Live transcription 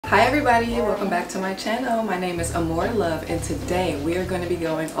Hi everybody, welcome back to my channel. My name is Amore Love and today we are going to be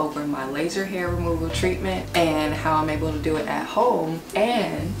going over my laser hair removal treatment and how I'm able to do it at home,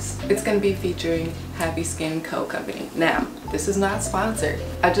 and it's going to be featuring Happy Skin Co. Company. Now, this is not sponsored.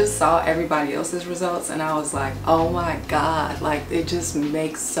 I just saw everybody else's results and I was like, oh my god, like it just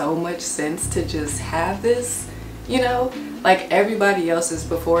makes so much sense to just have this, you know? Like everybody else's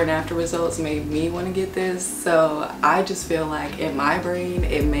before and after results made me want to get this, so I just feel like in my brain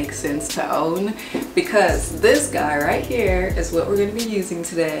it makes sense to own, because this guy right here is what we're going to be using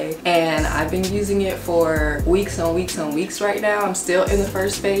today, and I've been using it for weeks on weeks on weeks right now. I'm still in the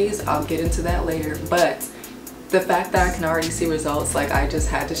first phase, I'll get into that later, but the fact that I can already see results, like I just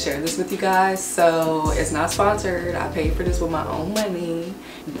had to share this with you guys. So it's not sponsored, I paid for this with my own money.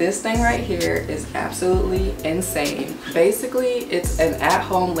 This thing right here is absolutely insane. Basically, it's an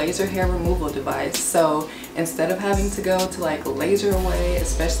at-home laser hair removal device. So instead of having to go to like laser away,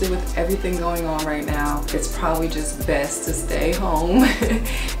 especially with everything going on right now, it's probably just best to stay home.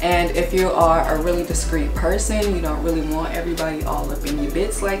 And if you are a really discreet person, you don't really want everybody all up in your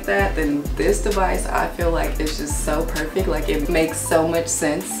bits like that, then this device I feel like is just so perfect. Like it makes so much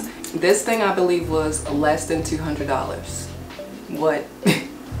sense. This thing I believe was less than $200. What?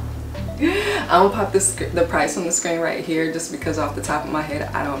 I'm gonna pop the price on the screen right here just because off the top of my head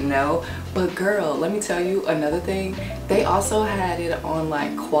I don't know, but girl, let me tell you another thing. They also had it on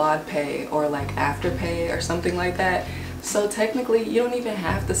like quad pay or like afterpay or something like that, so technically you don't even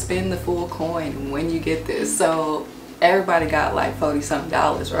have to spend the full coin when you get this. So everybody got like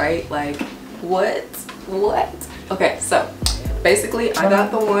 $40-something, right? Like what? Okay, so basically I got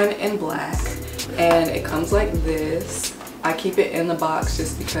the one in black and it comes like this. I keep it in the box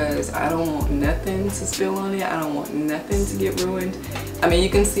just because I don't want nothing to spill on it. I don't want nothing to get ruined. I mean, you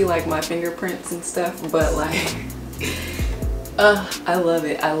can see like my fingerprints and stuff, but like I love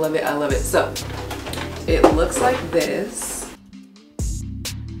it, I love it, I love it. So it looks like this,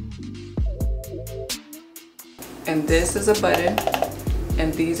 and this is a button,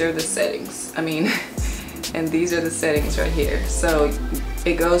 and these are the settings. I mean and these are the settings right here. So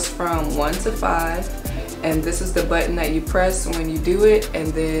it goes from 1 to 5. And this is the button that you press when you do it, and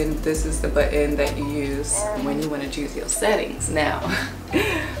then this is the button that you use when you want to choose your settings. Now,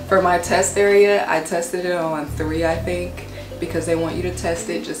 for my test area, I tested it on 3, I think, because they want you to test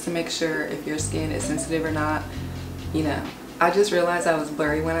it just to make sure if your skin is sensitive or not. You know, I just realized I was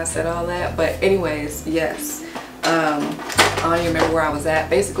blurry when I said all that, but anyways, yes. I don't even remember where I was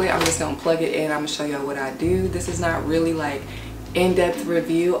at. Basically, I'm just gonna plug it in. I'm gonna show y'all what I do. This is not really like in-depth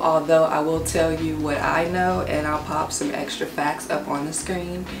review, although I will tell you what I know, and I'll pop some extra facts up on the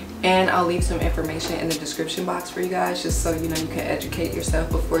screen, and I'll leave some information in the description box for you guys, just so you know you can educate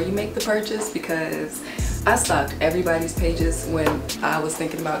yourself before you make the purchase, because I stalked everybody's pages when I was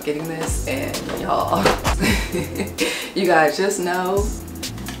thinking about getting this, and y'all you guys just know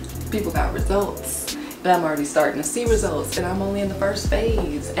people got results, and I'm already starting to see results, and I'm only in the first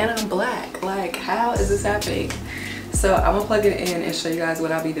phase, and I'm black. Like, how is this happening? So I'm gonna plug it in and show you guys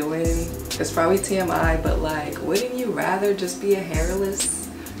what I'll be doing. It's probably TMI, but like, wouldn't you rather just be hairless,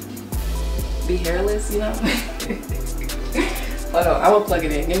 you know? Hold on, I'm gonna plug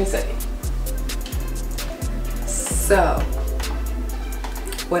it in, give me a second. So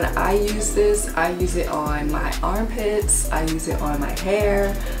when I use this, I use it on my armpits, I use it on my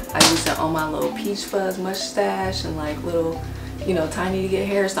hair, I use it on my little peach fuzz mustache and like little, you know, tiny to get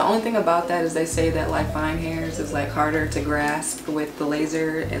hairs. The only thing about that is they say that like fine hairs is like harder to grasp with the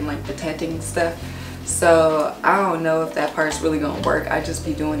laser and like the tetting stuff. So I don't know if that part's really gonna work. I just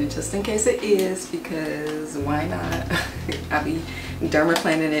be doing it just in case it is, because why not? I be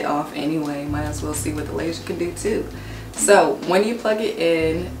dermaplaning it off anyway. Might as well see what the laser can do too. So when you plug it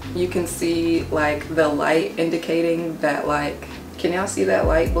in, you can see like the light indicating that, like, can y'all see that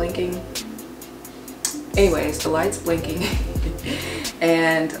light blinking? Anyways, the light's blinking.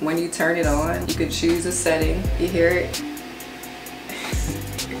 And when you turn it on, you could choose a setting. You hear it?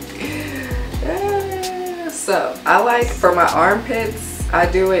 So I like, for my armpits,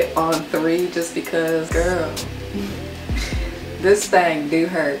 I do it on 3 just because, girl, this thing do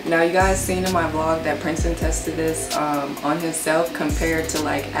hurt. Now you guys seen in my vlog that Princeton tested this on himself compared to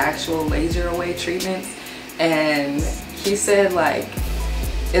like actual laser away treatments, and he said like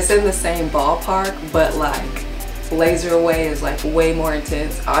it's in the same ballpark, but like laser away is like way more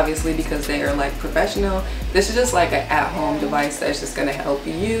intense, obviously, because they are like professional. This is just like an at-home device that's just gonna help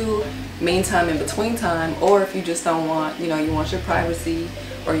you meantime in between time, or if you just don't want, you know, you want your privacy,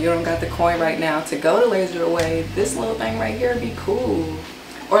 or you don't got the coin right now to go to laser away, this little thing right here would be cool.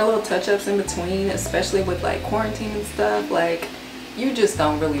 Or little touch-ups in between, especially with like quarantine and stuff. Like, you just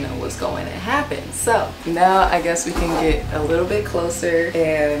don't really know what's going to happen. So now I guess we can get a little bit closer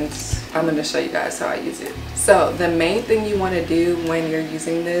and I'm going to show you guys how I use it. So the main thing you want to do when you're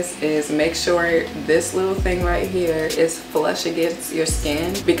using this is make sure this little thing right here is flush against your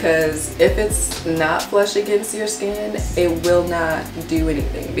skin, because if it's not flush against your skin, it will not do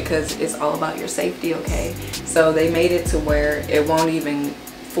anything, because it's all about your safety, okay? So they made it to where it won't even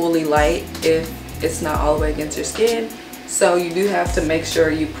fully light if it's not all the way against your skin. So you do have to make sure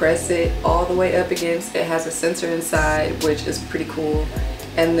you press it all the way up against. It has a sensor inside, which is pretty cool.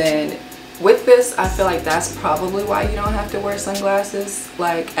 And then with this, I feel like that's probably why you don't have to wear sunglasses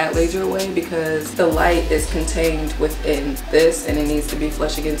like at Laser Away, because the light is contained within this and it needs to be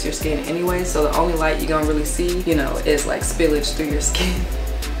flush against your skin anyway. So the only light you're gonna really see, you know, is like spillage through your skin.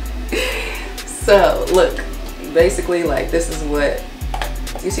 So look, basically like this is what,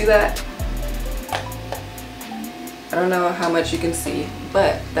 you see that? I don't know how much you can see,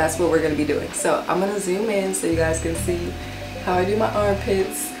 but that's what we're going to be doing. So I'm going to zoom in so you guys can see how I do my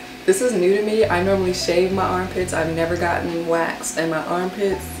armpits. This is new to me. I normally shave my armpits. I've never gotten waxed, and my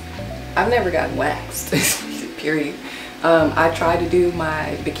armpits, I've never gotten waxed, period. I tried to do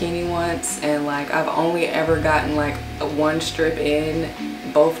my bikini once, and like I've only ever gotten like one strip in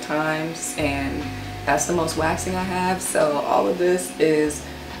both times, and that's the most waxing I have. So all of this is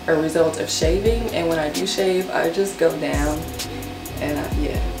a result of shaving, and when I do shave I just go down and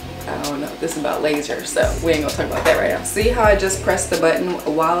yeah, I don't know, this is about laser, so we ain't gonna talk about that right now. See how I just pressed the button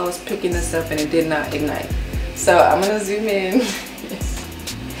while I was picking this up and it did not ignite? So I'm gonna zoom in.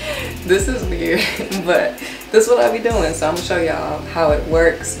 This is weird, but this is what I'll be doing. So I'm gonna show y'all how it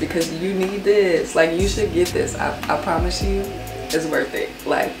works, because you need this. Like, you should get this. I promise you it's worth it.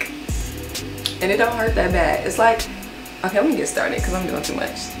 Like, and it don't hurt that bad. It's like, okay, I'm gonna get started because I'm doing too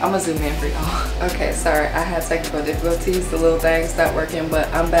much. I'm gonna zoom in for y'all. Okay, sorry, I had technical difficulties. The little thing stopped working, but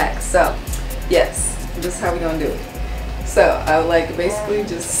I'm back. So, yes, this is how we gonna do it. So, I would like basically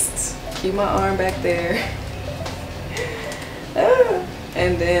just keep my arm back there.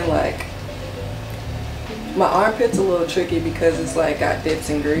 And then like, my armpit's a little tricky because it's like got dips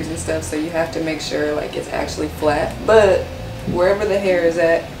and grooves and stuff, so you have to make sure like it's actually flat. But wherever the hair is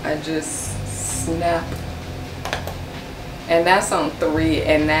at, I just snap. And that's on 3,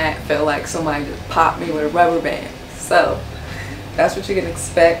 and that felt like somebody just popped me with a rubber band. So that's what you can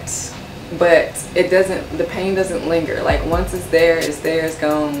expect, but it doesn't, the pain doesn't linger. Like once it's there, it's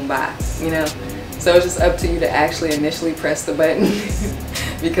gone by, you know? So it's just up to you to actually initially press the button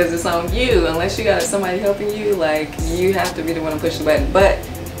because it's on you. Unless you got somebody helping you, like you have to be the one to push the button. But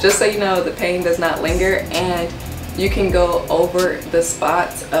just so you know, the pain does not linger, and you can go over the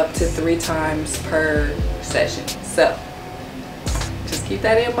spots up to 3 times per session. So just keep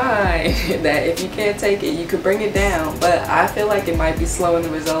that in mind, that if you can't take it, you could bring it down, but I feel like it might be slowing the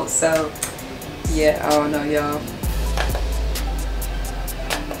results. So yeah, I don't know, y'all.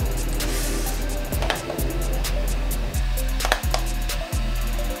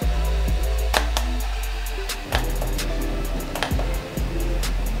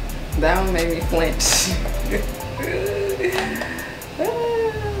 That one made me flinch.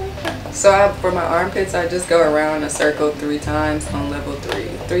 So for my armpits, I just go around in a circle 3 times on level 3.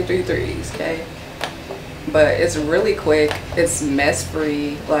 3 3s, okay? But it's really quick. It's mess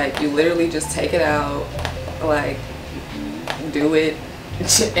free. Like, you literally just take it out, like, do it,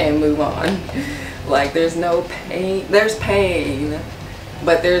 and move on. Like, there's no pain. There's pain,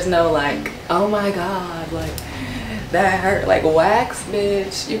 but there's no like, oh my god, like, that hurt. Like, wax,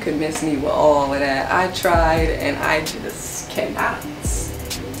 bitch, you could miss me with all of that. I tried and I just cannot.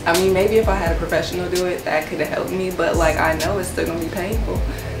 I mean, maybe if I had a professional do it, that could have helped me, but like, I know it's still gonna be painful.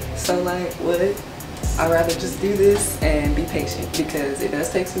 So like, what? I'd rather just do this and be patient, because it does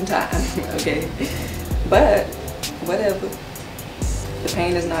take some time, okay? But whatever. The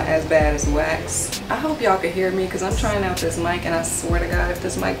pain is not as bad as wax. I hope y'all can hear me, because I'm trying out this mic, and I swear to God, if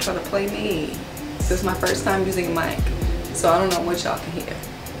this mic try to play me, this is my first time using a mic, so I don't know what y'all can hear.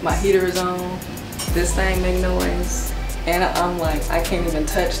 My heater is on, this thing make noise, and I'm like, I can't even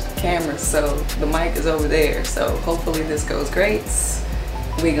touch the camera, so the mic is over there. So hopefully this goes great.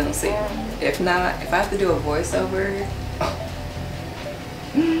 We gonna see. If not, if I have to do a voiceover,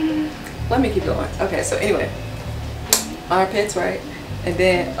 let me keep going. Okay, so anyway, armpits, right? And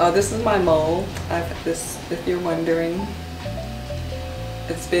then, oh, this is my mole. I've this, if you're wondering,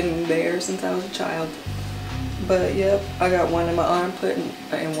 it's been there since I was a child. But yep, I got one in my armpit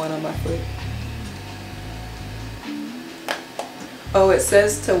and one on my foot. Oh, it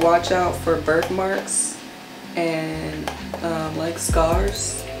says to watch out for birthmarks and like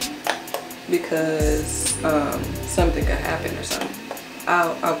scars, because something could happen or something.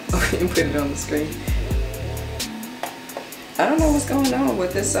 I'll put it on the screen. I don't know what's going on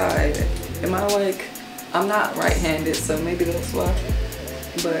with this side. Am I like, I'm not right-handed, so maybe that's why.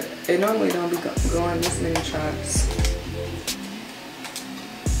 But it normally don't be going this many times.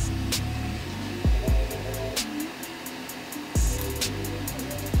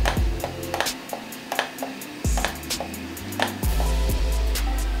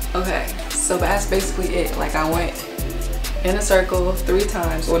 Okay, so that's basically it. Like I went in a circle 3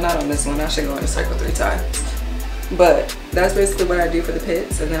 times. Well, not on this one. I should go in a circle 3 times. But that's basically what I do for the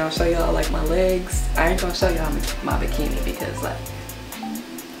pits. And then I'll show y'all like my legs. I ain't gonna show y'all my bikini because like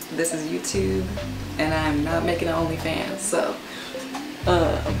this is YouTube and I'm not making an OnlyFans. So,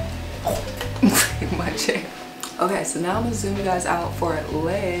 my chair. Okay, so now I'm gonna zoom you guys out for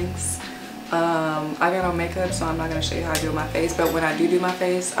legs. I got on makeup, so I'm not gonna show you how I do my face. But when I do my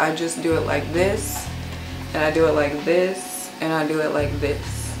face, I just do it like this, and I do it like this, and I do it like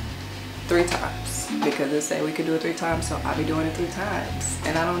this 3 times. Because they say we could do it 3 times, so I'll be doing it 3 times.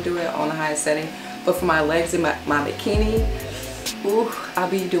 And I don't do it on the highest setting. But for my legs and my bikini, ooh, I'll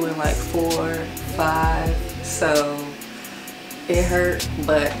be doing like 4, 5. So it hurt,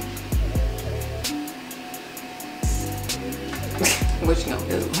 but what you gonna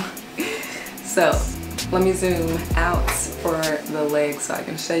do? So let me zoom out for the legs so I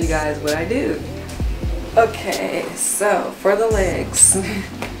can show you guys what I do. Okay, so for the legs.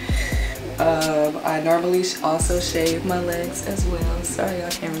 I normally also shave my legs as well. Sorry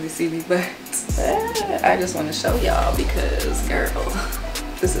y'all can't really see me, but I just want to show y'all because girl,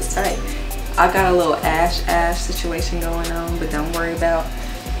 this is tight. I got a little ash situation going on, but don't worry about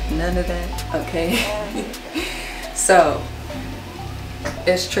none of that, okay? So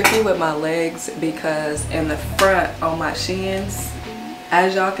it's tricky with my legs because in the front on my shins,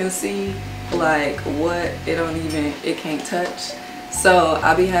 as y'all can see, like what, it can't touch. So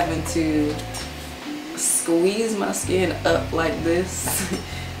I'll be having to squeeze my skin up like this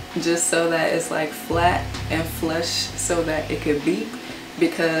just so that it's like flat and flush so that it could beep,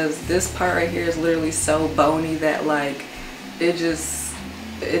 because this part right here is literally so bony that like it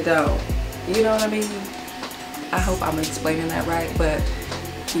don't, you know what I mean? I hope I'm explaining that right, but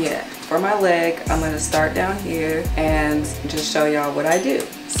yeah, for my leg, I'm gonna start down here and just show y'all what I do.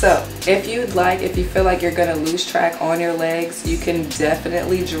 So if you feel like you're gonna lose track on your legs, you can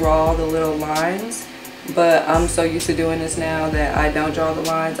definitely draw the little lines, but I'm so used to doing this now that I don't draw the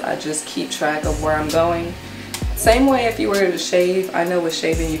lines. I just keep track of where I'm going. Same way if you were to shave. I know with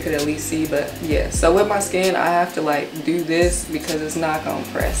shaving you could at least see, but yeah. So with my skin, I have to like do this because it's not gonna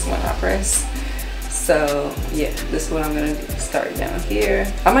press when I press. So yeah, this is what I'm gonna do. Start down here.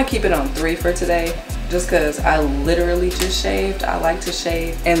 I'm gonna keep it on 3 for today, just because I literally just shaved. I like to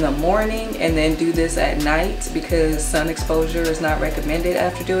shave in the morning and then do this at night because sun exposure is not recommended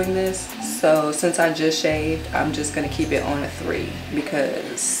after doing this. So since I just shaved, I'm just gonna keep it on a 3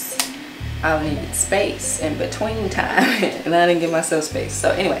 because I'll need space in between time and I didn't give myself space.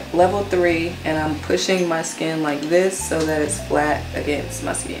 So anyway, level 3, and I'm pushing my skin like this so that it's flat against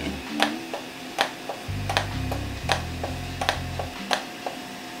my skin.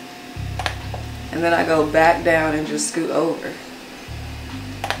 And then I go back down and just scoot over.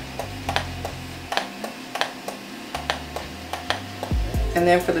 And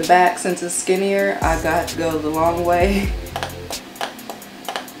then for the back, since it's skinnier, I got to go the long way.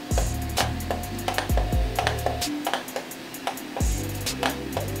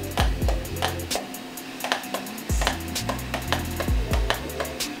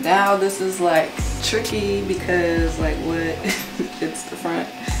 Now this is like tricky because like what, it's the front.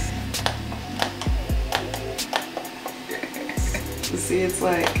 See, it's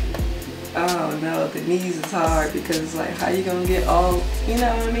like, oh no, the knees is hard because it's like, how you gonna get all, you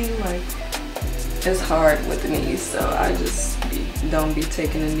know what I mean? Like, it's hard with the knees, so I just don't be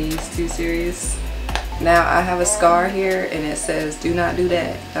taking the knees too serious. Now I have a scar here and it says, do not do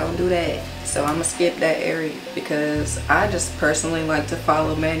that, don't do that. So I'm gonna skip that area because I just personally like to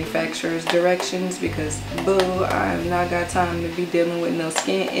follow manufacturer's directions because boo, I have not got time to be dealing with no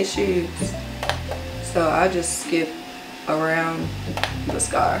skin issues. So I just skip around the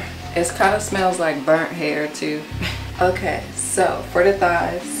scar. It kind of smells like burnt hair too. Okay, so for the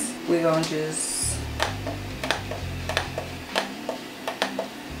thighs, we're gonna just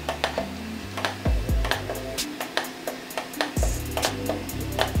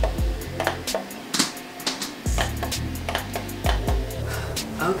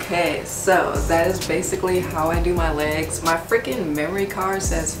okay, so that is basically how I do my legs. My freaking memory card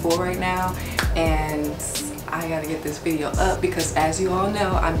says 4 right now, and I gotta get this video up because as you all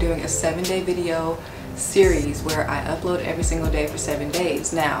know, I'm doing a 7-day video series where I upload every single day for 7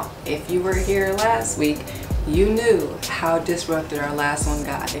 days. Now, if you were here last week, you knew how disrupted our last one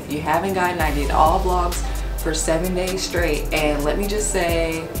got. If you haven't gotten, I did all vlogs for 7 days straight, and let me just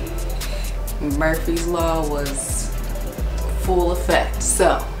say, Murphy's Law was full effect.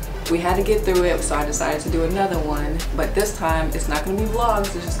 So we had to get through it, so I decided to do another one, but this time it's not going to be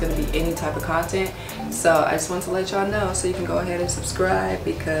vlogs, it's just going to be any type of content. So I just want to let y'all know so you can go ahead and subscribe,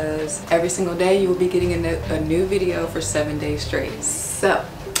 because every single day you will be getting a new video for 7 days straight. So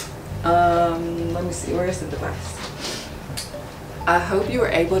let me see, where is the device? I hope you were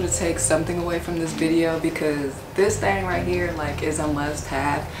able to take something away from this video, because this thing right here like is a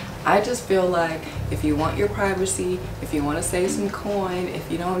must-have. I just feel like if you want your privacy, if you want to save some coin,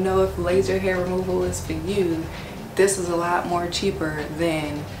 if you don't know if laser hair removal is for you, this is a lot more cheaper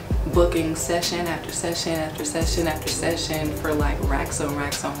than booking session after session after session after session for like racks on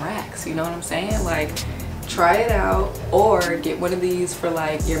racks on racks. You know what I'm saying? Like, try it out, or get one of these for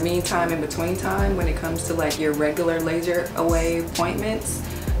like your meantime in between time when it comes to like your regular laser away appointments.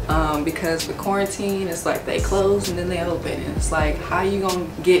 Because with quarantine, it's like they close and then they open, and it's like, how you gonna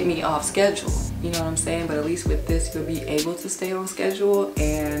get me off schedule? You know what I'm saying? But at least with this, you'll be able to stay on schedule,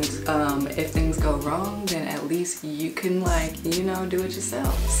 and if things go wrong, then at least you can, like, you know, do it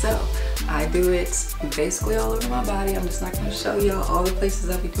yourself. So I do it basically all over my body. I'm just not gonna show y'all all the places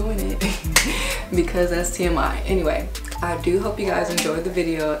I'll be doing it because that's TMI. Anyway, I do hope you guys enjoyed the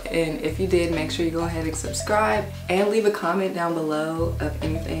video, and if you did, make sure you go ahead and subscribe and leave a comment down below of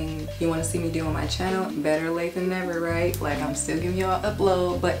anything you want to see me do on my channel. Better late than never, right? Like, I'm still giving y'all an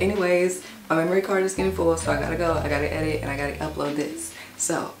upload, but anyways, my memory card is getting full, so I gotta go, I gotta edit, and I gotta upload this.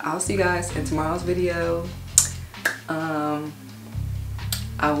 So I'll see you guys in tomorrow's video.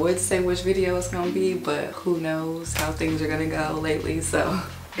 I would say which video it's gonna be, but who knows how things are gonna go lately, so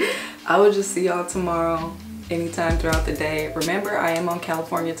I will just see y'all tomorrow anytime throughout the day. Remember, I am on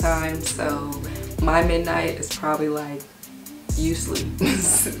California time, so my midnight is probably like you sleep.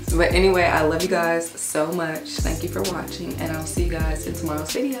 But anyway, I love you guys so much. Thank you for watching, and I'll see you guys in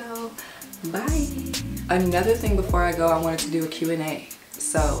tomorrow's video. Bye. Another thing before I go, I wanted to do a Q&A.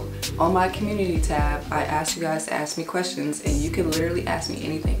 So on my community tab, I asked you guys to ask me questions, and you can literally ask me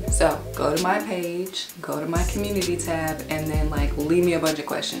anything. So go to my page, go to my community tab, and then like leave me a bunch of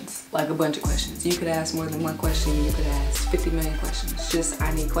questions. Like a bunch of questions. You could ask more than one question, you could ask 50 million questions. Just,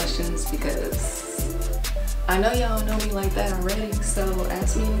 I need questions because I know y'all don't know me like that already. So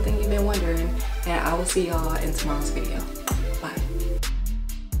ask me anything you've been wondering, and I will see y'all in tomorrow's video.